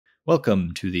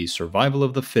Welcome to the Survival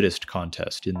of the Fittest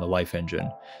contest in the Life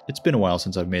Engine. It's been a while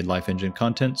since I've made Life Engine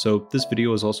content, so this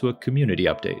video is also a community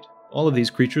update. All of these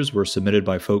creatures were submitted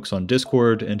by folks on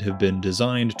Discord and have been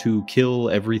designed to kill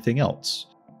everything else.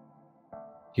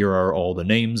 Here are all the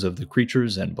names of the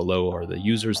creatures, and below are the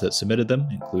users that submitted them,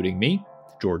 including me.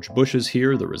 George Bush is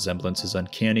here, the resemblance is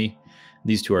uncanny.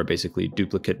 These two are basically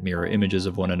duplicate mirror images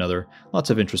of one another.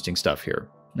 Lots of interesting stuff here.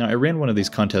 Now, I ran one of these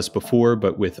contests before,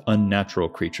 but with unnatural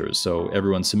creatures, so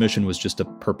everyone's submission was just a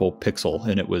purple pixel,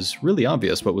 and it was really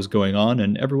obvious what was going on,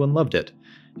 and everyone loved it.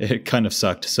 It kind of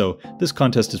sucked, so this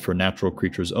contest is for natural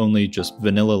creatures only, just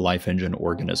vanilla Life Engine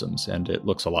organisms, and it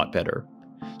looks a lot better.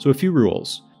 So a few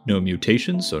rules. No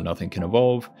mutations, so nothing can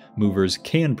evolve. Movers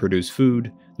can produce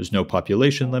food. There's no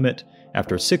population limit.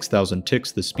 After 6,000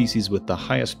 ticks, the species with the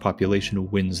highest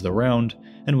population wins the round,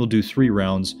 and we'll do 3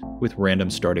 rounds with random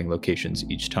starting locations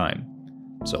each time.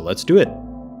 So let's do it!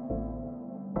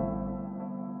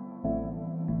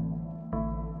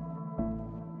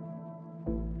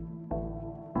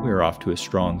 We're off to a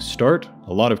strong start.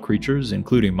 A lot of creatures,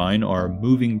 including mine, are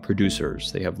moving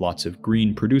producers. They have lots of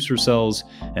green producer cells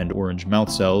and orange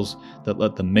mouth cells that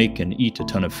let them make and eat a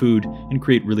ton of food and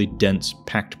create really dense,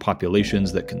 packed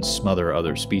populations that can smother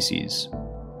other species.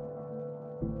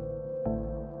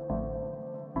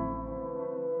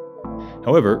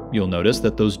 However, you'll notice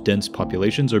that those dense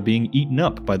populations are being eaten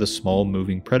up by the small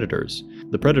moving predators.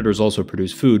 The predators also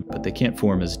produce food, but they can't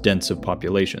form as dense of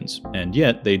populations, and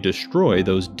yet they destroy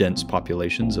those dense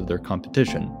populations of their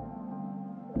competition.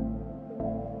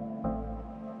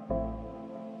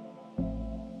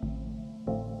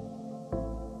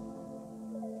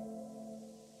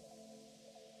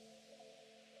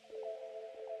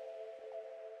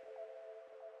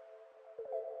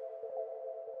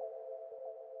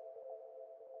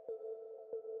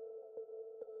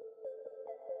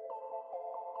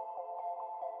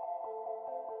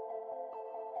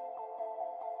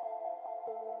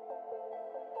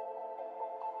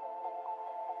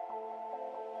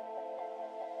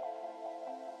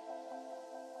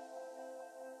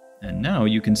 And now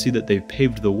you can see that they've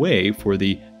paved the way for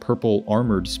the purple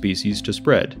armored species to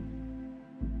spread.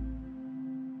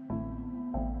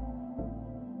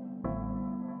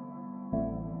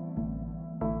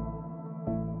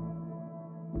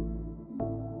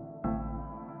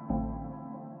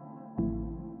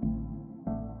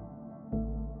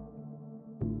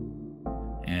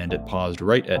 And it paused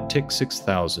right at tick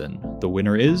 6,000. The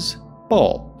winner is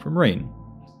Ball from Rain.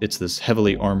 It's this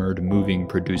heavily armored, moving,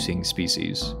 producing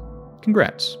species.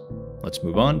 Congrats! Let's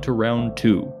move on to round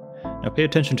 2. Now pay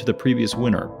attention to the previous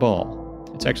winner, Ball.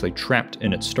 It's actually trapped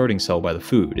in its starting cell by the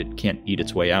food. It can't eat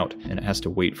its way out, and it has to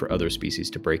wait for other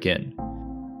species to break in.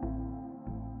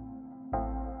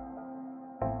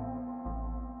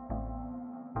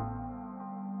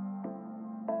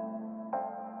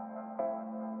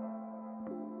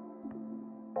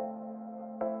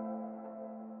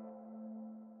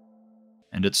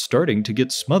 And it's starting to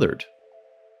get smothered.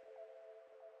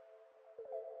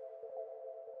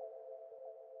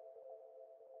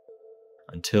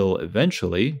 Until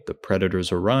eventually, the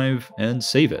predators arrive and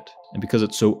save it. And because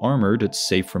it's so armored, it's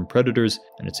safe from predators,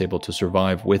 and it's able to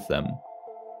survive with them.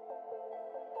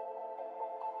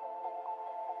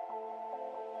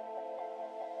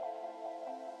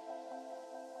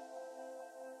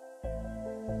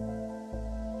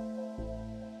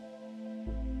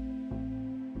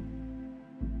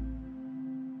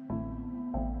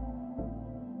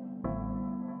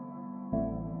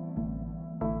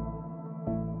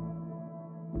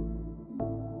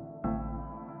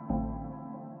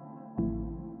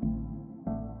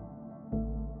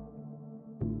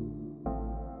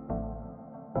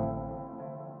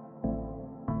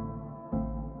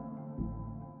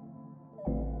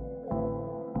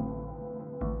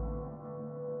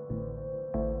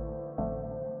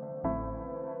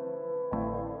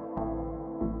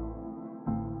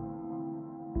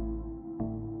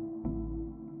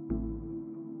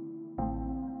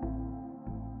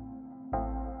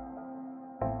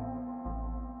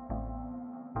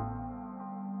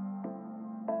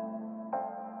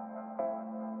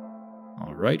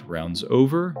 Alright, round's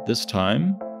over. This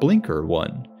time, Blinker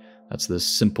won. That's this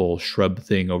simple shrub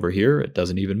thing over here. It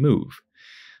doesn't even move.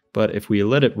 But if we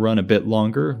let it run a bit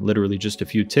longer, literally just a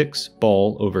few ticks,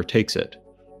 Ball overtakes it.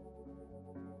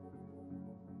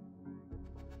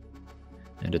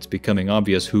 And it's becoming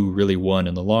obvious who really won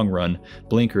in the long run.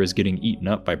 Blinker is getting eaten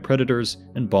up by predators,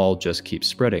 and Ball just keeps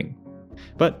spreading.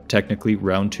 But technically,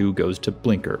 round 2 goes to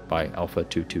Blinker by Alpha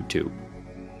 222.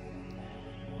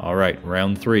 Alright,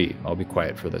 round 3. I'll be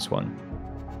quiet for this one.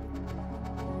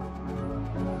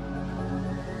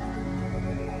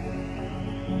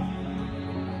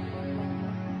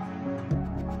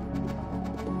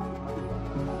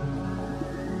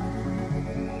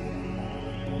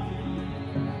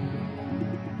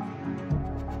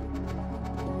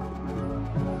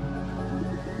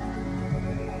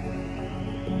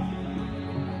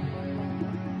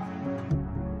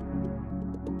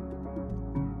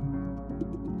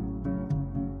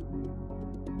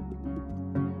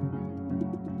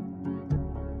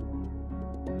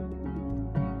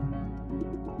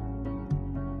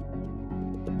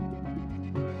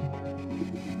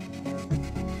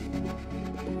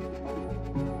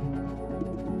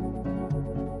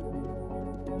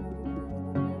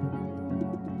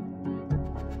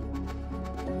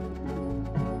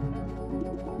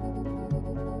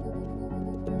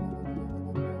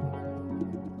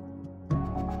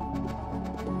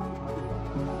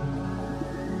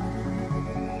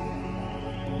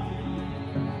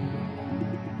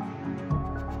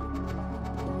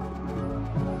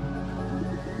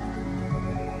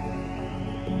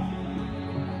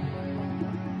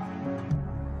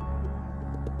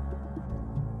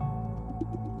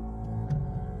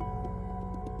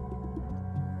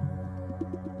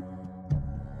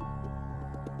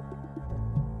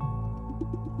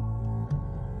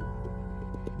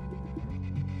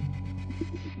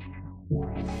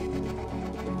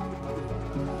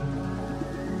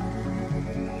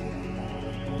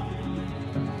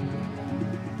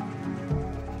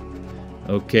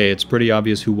 Okay, it's pretty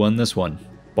obvious who won this one.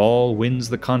 Ball wins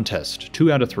the contest,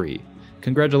 2 out of 3.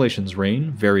 Congratulations,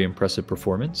 Rain, very impressive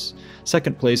performance.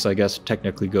 Second place, I guess,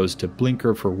 technically goes to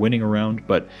Blinker for winning a round,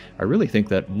 but I really think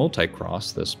that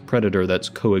Multicross, this predator that's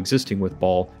coexisting with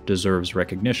Ball, deserves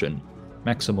recognition.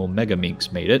 Maximal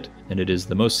Megaminx made it, and it is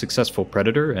the most successful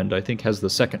predator, and I think has the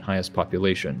second highest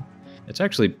population. It's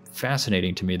actually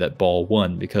fascinating to me that Ball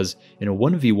won, because in a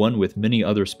 1v1 with many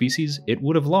other species, it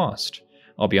would have lost.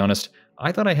 I'll be honest,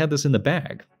 I thought I had this in the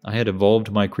bag. I had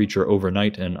evolved my creature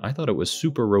overnight, and I thought it was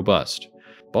super robust.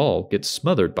 Ball gets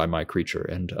smothered by my creature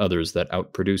and others that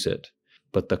outproduce it.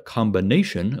 But the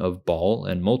combination of Ball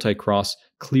and Multicross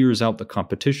clears out the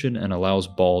competition and allows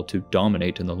Ball to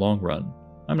dominate in the long run.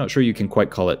 I'm not sure you can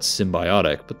quite call it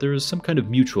symbiotic, but there is some kind of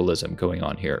mutualism going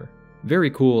on here.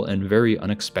 Very cool and very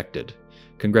unexpected.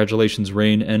 Congratulations,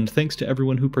 Rain, and thanks to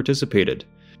everyone who participated.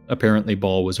 Apparently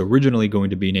Ball was originally going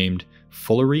to be named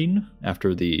fullerene,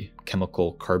 after the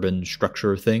chemical carbon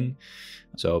structure thing,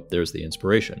 so there's the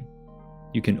inspiration.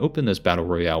 You can open this Battle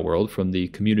Royale world from the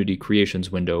Community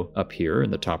Creations window up here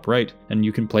in the top right, and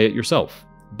you can play it yourself.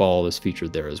 Ball is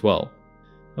featured there as well.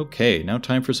 Okay, now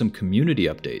time for some community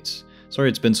updates. Sorry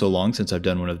it's been so long since I've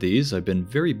done one of these. I've been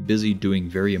very busy doing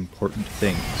very important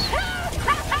things.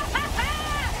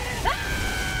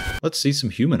 Let's see some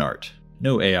human art.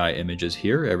 No AI images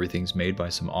here, everything's made by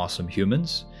some awesome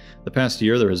humans. The past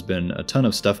year there has been a ton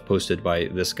of stuff posted by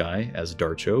this guy, as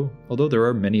Darcho, although there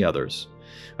are many others.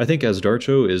 I think As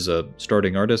Darcho is a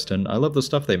starting artist, and I love the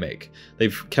stuff they make.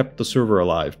 They've kept the server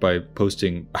alive by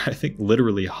posting, I think,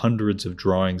 literally hundreds of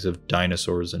drawings of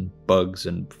dinosaurs and bugs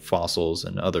and fossils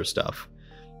and other stuff.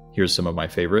 Here's some of my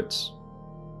favorites.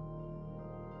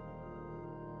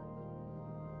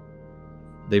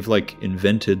 They've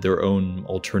invented their own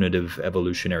alternative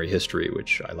evolutionary history,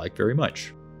 which I like very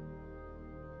much.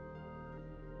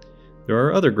 There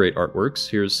are other great artworks.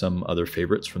 Here's some other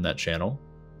favorites from that channel.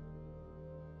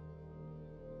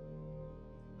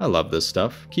 I love this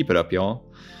stuff. Keep it up, y'all.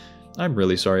 I'm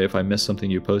really sorry if I missed something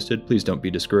you posted. Please don't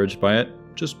be discouraged by it.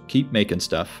 Just keep making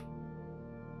stuff.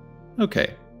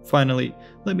 Okay, finally,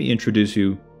 let me introduce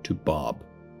you to Bob.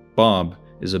 Bob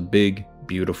is a big,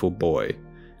 beautiful boy.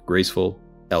 Graceful,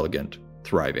 elegant,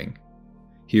 thriving.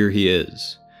 Here he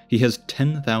is. He has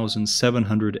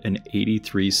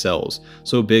 10,783 cells,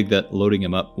 so big that loading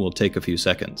him up will take a few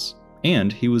seconds.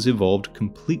 And he was evolved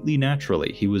completely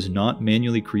naturally. He was not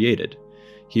manually created.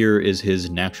 Here is his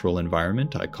natural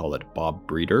environment. I call it Bob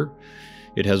Breeder.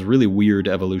 It has really weird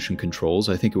evolution controls.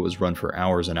 I think it was run for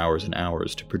hours and hours and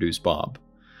hours to produce Bob.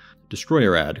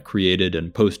 DestroyerAd created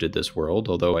and posted this world,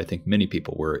 although I think many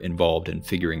people were involved in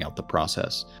figuring out the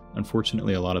process.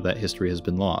 Unfortunately, a lot of that history has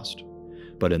been lost.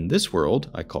 But in this world,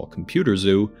 I call Computer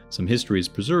Zoo, some history is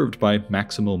preserved by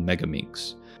Maximal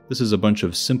Megaminx. This is a bunch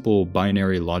of simple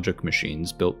binary logic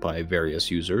machines built by various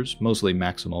users, mostly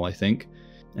Maximal, I think,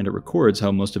 and it records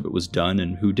how most of it was done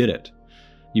and who did it.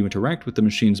 You interact with the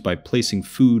machines by placing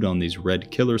food on these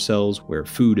red killer cells, where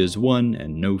food is 1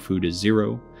 and no food is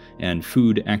 0, and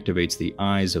food activates the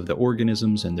eyes of the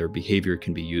organisms and their behavior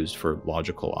can be used for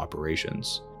logical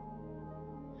operations.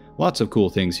 Lots of cool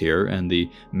things here, and the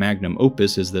magnum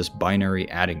opus is this binary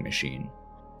adding machine.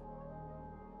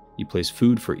 You place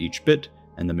food for each bit,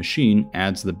 and the machine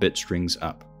adds the bit strings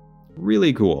up.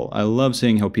 Really cool. I love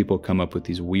seeing how people come up with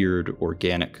these weird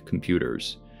organic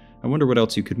computers. I wonder what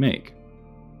else you could make.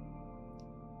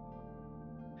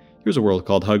 Here's a world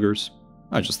called Huggers.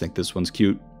 I just think this one's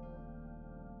cute.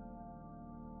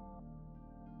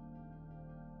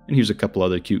 And here's a couple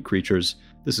other cute creatures.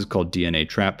 This is called DNA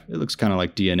Trap. It looks kind of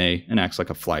like DNA and acts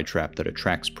like a fly trap that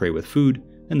attracts prey with food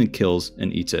and then kills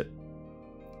and eats it.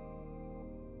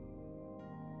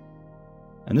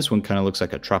 And this one kind of looks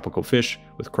like a tropical fish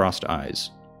with crossed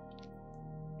eyes.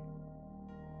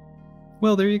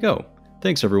 Well, there you go.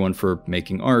 Thanks everyone for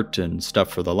making art and stuff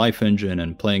for the Life Engine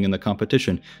and playing in the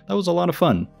competition. That was a lot of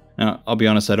fun. Now, I'll be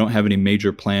honest, I don't have any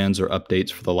major plans or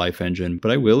updates for the Life Engine,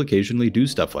 but I will occasionally do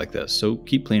stuff like this, so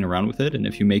keep playing around with it, and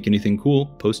if you make anything cool,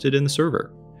 post it in the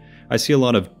server. I see a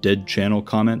lot of dead channel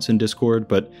comments in Discord,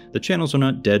 but the channels are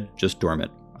not dead, just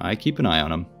dormant. I keep an eye on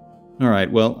them.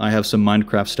 Alright, well, I have some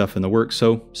Minecraft stuff in the works,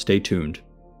 so stay tuned.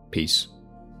 Peace.